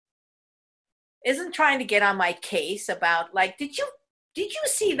judgments, isn't trying to get on my case about, like, did you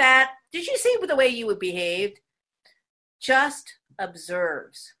see that? Did you see the way you behaved? Just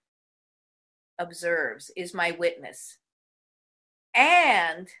observes, is my witness,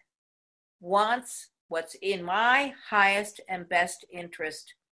 and wants what's in my highest and best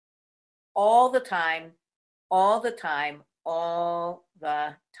interest all the time, all the time, all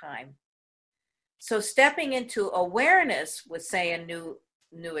the time. So stepping into awareness with, say, a new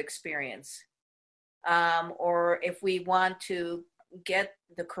experience, or if we want to get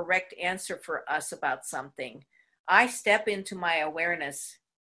the correct answer for us about something, I step into my awareness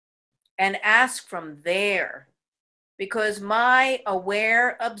and ask from there, because my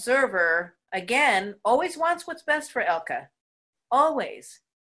aware observer, again, always wants what's best for Elka, always.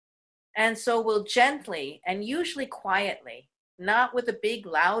 And so we'll gently, and usually quietly, not with a big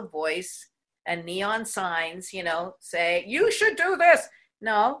loud voice and neon signs, say, "You should do this."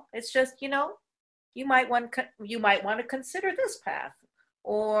 No, it's just, you might want to consider this path,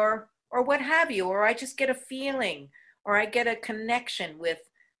 or what have you, or I just get a feeling, or I get a connection with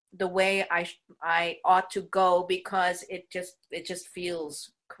the way I ought to go, because it just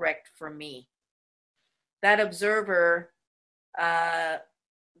feels correct for me. That observer,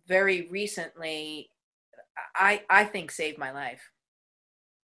 very recently, I think saved my life,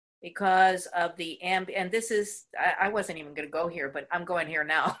 because of the and this is, I wasn't even going to go here, but I'm going here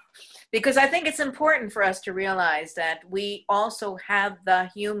now, because I think it's important for us to realize that we also have the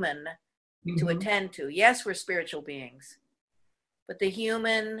human to attend to. Yes, we're spiritual beings, but the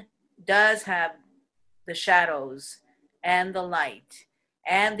human does have the shadows and the light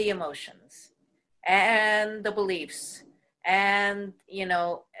and the emotions and the beliefs and,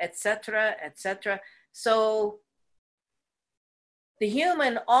 etc., etc. So the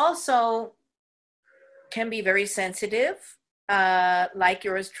human also can be very sensitive, like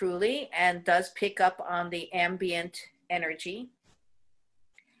yours truly, and does pick up on the ambient energy.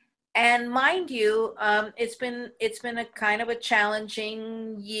 And mind you, it's been a kind of a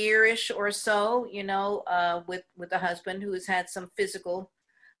challenging year-ish or so, with a husband who has had some physical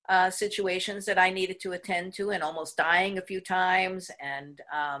situations that I needed to attend to, and almost dying a few times, and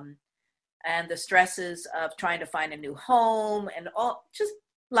the stresses of trying to find a new home, and all, just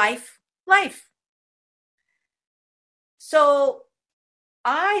life. So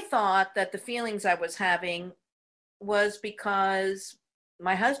I thought that the feelings I was having was because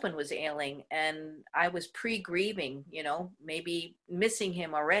my husband was ailing, and I was pre-grieving, maybe missing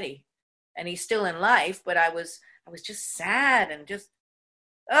him already. And he's still in life, but I was just sad and just,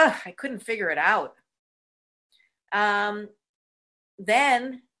 I couldn't figure it out.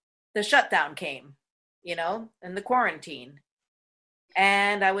 Then the shutdown came, and the quarantine.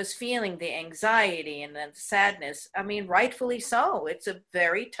 And I was feeling the anxiety and the sadness. I mean, rightfully so. It's a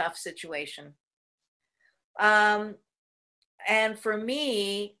very tough situation. And for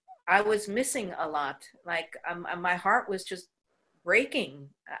me, I was missing a lot. Like my heart was just breaking.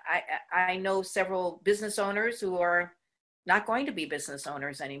 I know several business owners who are not going to be business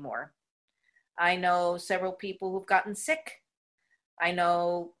owners anymore. I know several people who've gotten sick. I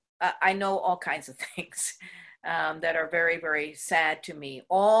know all kinds of things that are very, very sad to me.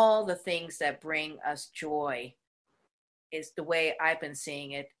 All the things that bring us joy, is the way I've been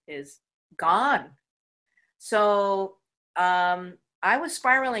seeing it, is gone. So I was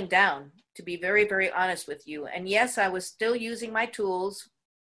spiraling down, to be very, very honest with you. And yes, I was still using my tools,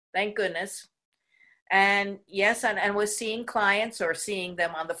 thank goodness. And yes, and was seeing clients or seeing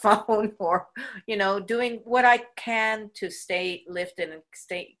them on the phone, or, doing what I can to stay lifted and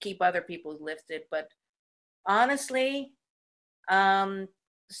keep other people lifted. But honestly,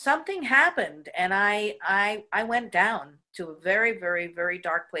 something happened, and I went down to a very, very, very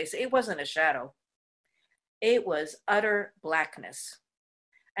dark place. It wasn't a shadow. It was utter blackness.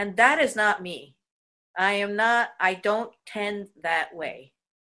 And that is not me. I don't tend that way.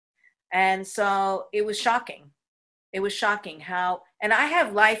 And so it was shocking. It was shocking how, and I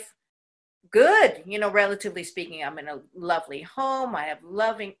have life good, relatively speaking. I'm in a lovely home. I have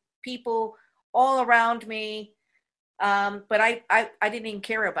loving people all around me. But I didn't even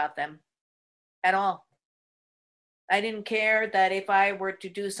care about them at all. I didn't care that if I were to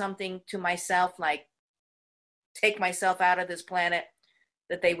do something to myself, like take myself out of this planet,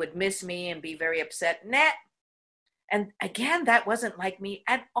 that they would miss me and be very upset. Nah. And again, that wasn't like me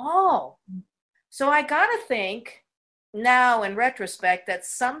at all. So I got to think now in retrospect that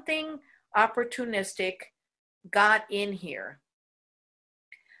something opportunistic got in here.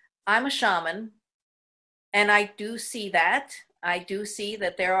 I'm a shaman, and I do see that. I do see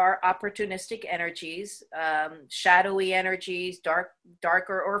that there are opportunistic energies, shadowy energies,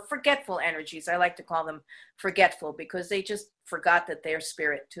 darker or forgetful energies. I like to call them forgetful because they just forgot that they're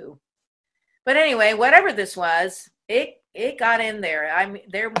spirit too. But anyway, whatever this was, it got in there.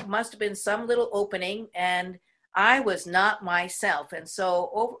 There must have been some little opening, and I was not myself. And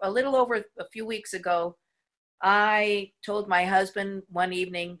so a little over a few weeks ago, I told my husband one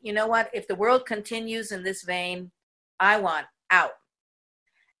evening, you know what, if the world continues in this vein, I want out.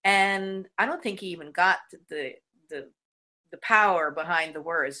 And I don't think he even got the power behind the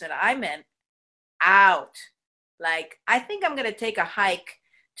words. And I meant out. Like, I think I'm going to take a hike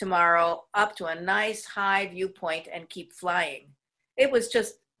tomorrow up to a nice high viewpoint and keep flying. It was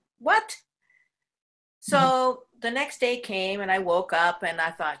just, what? So the next day came, and I woke up and I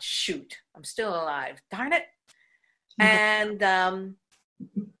thought, shoot, I'm still alive. Darn it. And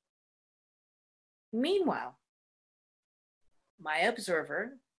meanwhile, my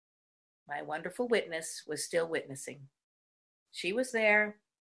observer, my wonderful witness, was still witnessing. She was there,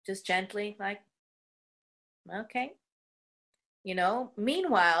 just gently, like, okay.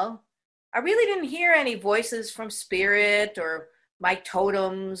 Meanwhile, I really didn't hear any voices from spirit or my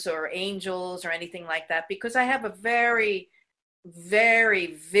totems or angels or anything like that, because I have a very,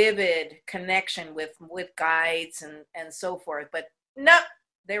 very vivid connection with guides and so forth. But no,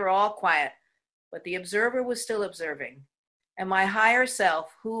 they were all quiet. But the observer was still observing. And my higher self,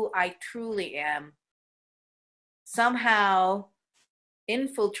 who I truly am, somehow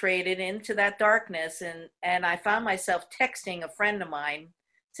infiltrated into that darkness, and I found myself texting a friend of mine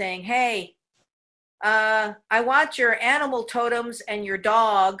saying, hey, I want your animal totems and your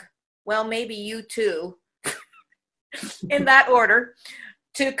dog, well, maybe you too, in that order,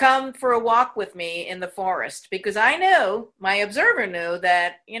 to come for a walk with me in the forest, because I knew, my observer knew,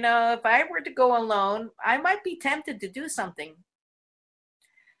 that, if I were to go alone, I might be tempted to do something.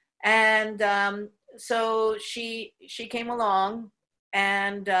 And so she came along,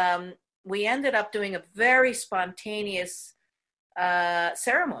 and we ended up doing a very spontaneous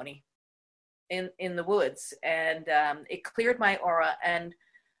ceremony in the woods, and it cleared my aura. And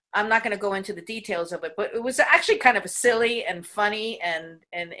I'm not going to go into the details of it, but it was actually kind of silly and funny, and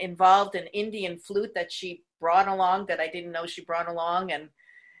involved an Indian flute that she brought along that I didn't know she brought along, and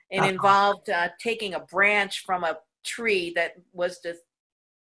it involved taking a branch from a tree that was the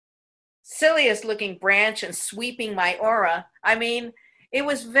silliest looking branch and sweeping my aura. I mean, it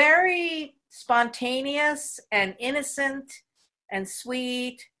was very spontaneous and innocent and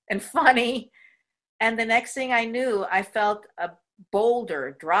sweet and funny. And the next thing I knew, I felt a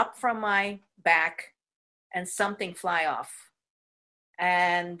boulder drop from my back and something fly off.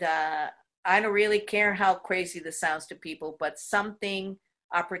 And I don't really care how crazy this sounds to people, but something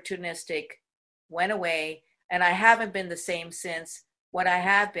opportunistic went away, and I haven't been the same since. What I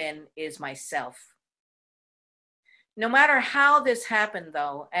have been is myself. No matter how this happened,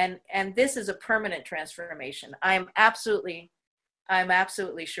 though, and this is a permanent transformation, I'm absolutely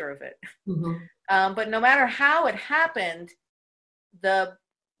sure of it. Mm-hmm. But no matter how it happened, the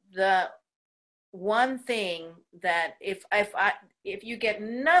one thing that if you get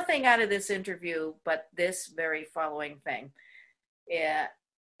nothing out of this interview but this very following thing, it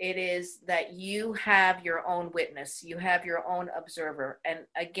is that you have your own witness, you have your own observer, and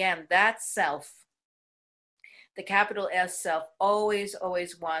again, that self, the capital S self, always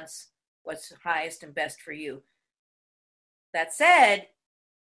wants what's highest and best for you. That said,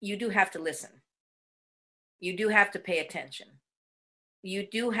 you do have to listen. You do have to pay attention. You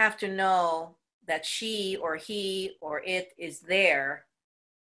do have to know that she or he or it is there,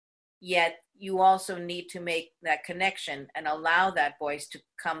 yet you also need to make that connection and allow that voice to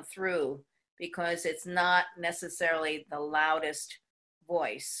come through, because it's not necessarily the loudest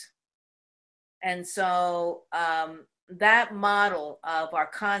voice. And so that model of our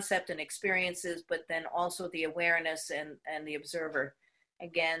concept and experiences, but then also the awareness and the observer,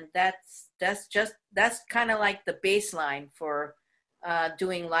 again, that's kind of like the baseline for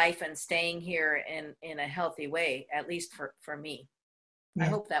doing life and staying here in a healthy way, at least for me. Yeah. I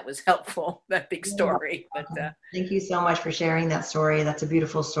hope that was helpful, that big story. Yeah. But thank you so much for sharing that story. That's a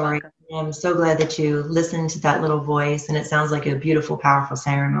beautiful story. I'm so glad that you listened to that little voice, and it sounds like a beautiful, powerful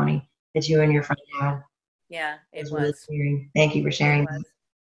ceremony that you and your friend had. Yeah, it was. Really, thank you for sharing.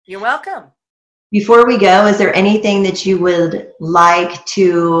 You're welcome. Before we go, is there anything that you would like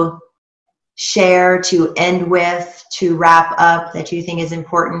to share, to end with, to wrap up, that you think is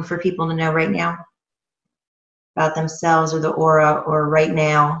important for people to know right now about themselves or the aura, or right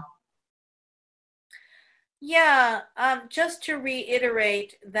now? Yeah, just to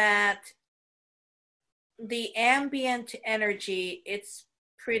reiterate that the ambient energy, it's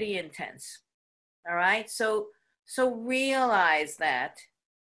pretty intense. All right, so realize that.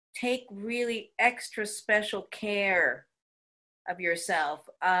 Take really extra special care of yourself,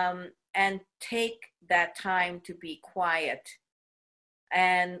 and take that time to be quiet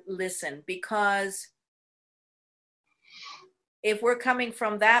and listen, because if we're coming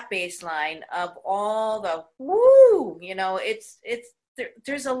from that baseline of all the woo,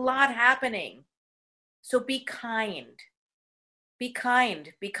 there's a lot happening. So be kind. Be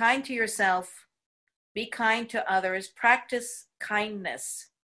kind to yourself, be kind to others, practice kindness.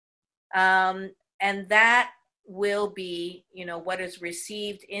 And that will be, what is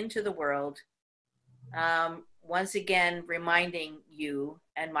received into the world. Once again, reminding you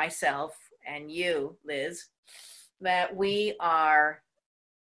and myself and you, Liz, that we are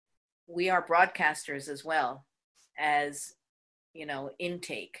broadcasters as well as,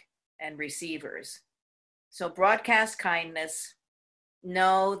 intake and receivers. So broadcast kindness.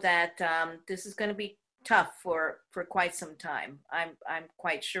 Know that this is going to be tough for quite some time. I'm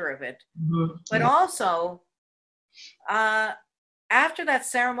quite sure of it. Mm-hmm. But also, after that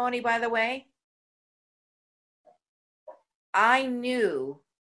ceremony, by the way, I knew,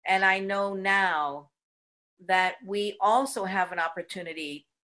 and I know now, that we also have an opportunity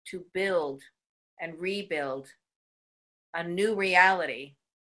to build and rebuild a new reality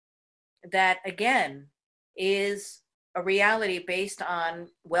that, again, is a reality based on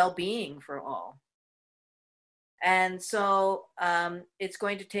well-being for all. And so it's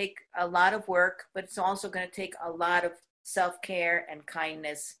going to take a lot of work, but it's also going to take a lot of self-care and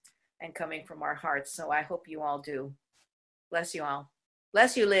kindness and coming from our hearts. So I hope you all do. Bless you all.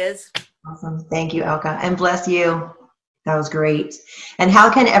 Bless you, Liz. Awesome. Thank you, Elka. And bless you. That was great. And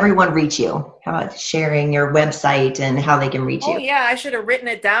how can everyone reach you? How about sharing your website and how they can reach you? Oh, yeah, I should have written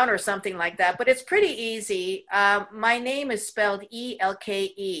it down or something like that, but it's pretty easy. My name is spelled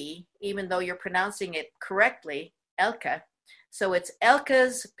E-L-K-E, even though you're pronouncing it correctly, Elka. So it's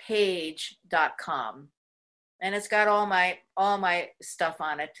elkaspage.com. And it's got all my stuff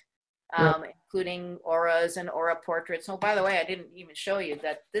on it, including auras and aura portraits. Oh, by the way, I didn't even show you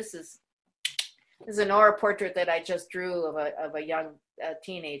that this is an aura portrait that I just drew of a young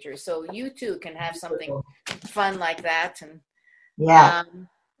teenager. So you too can have something fun like that. And yeah,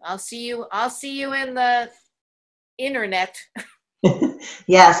 I'll see you in the internet.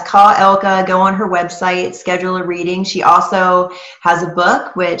 Yes, call Elka, go on her website, schedule a reading. She also has a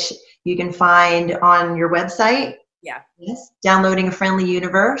book, which you can find on your website. Yeah. Yes, Downloading a Friendly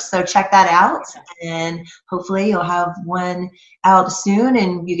Universe. So check that out, and hopefully you'll have one out soon,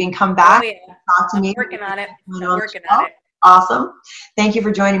 and you can come back and talk to me. I'm working on it. Awesome. Thank you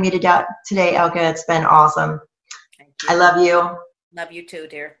for joining me today, Elka. It's been awesome. Thank you. I love you. Love you too,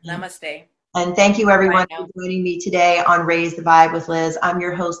 dear. Namaste. And thank you, everyone, for joining me today on Raise the Vibe with Liz. I'm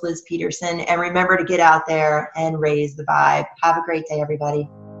your host, Liz Peterson. And remember to get out there and raise the vibe. Have a great day, everybody.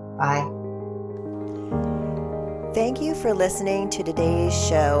 Bye. Thank you for listening to today's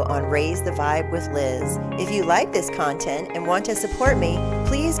show on Raise the Vibe with Liz. If you like this content and want to support me,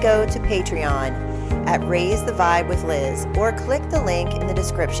 please go to Patreon at Raise the Vibe with Liz or click the link in the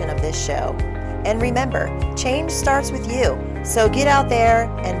description of this show. And remember, change starts with you. So get out there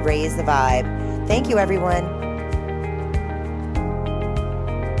and raise the vibe. Thank you, everyone.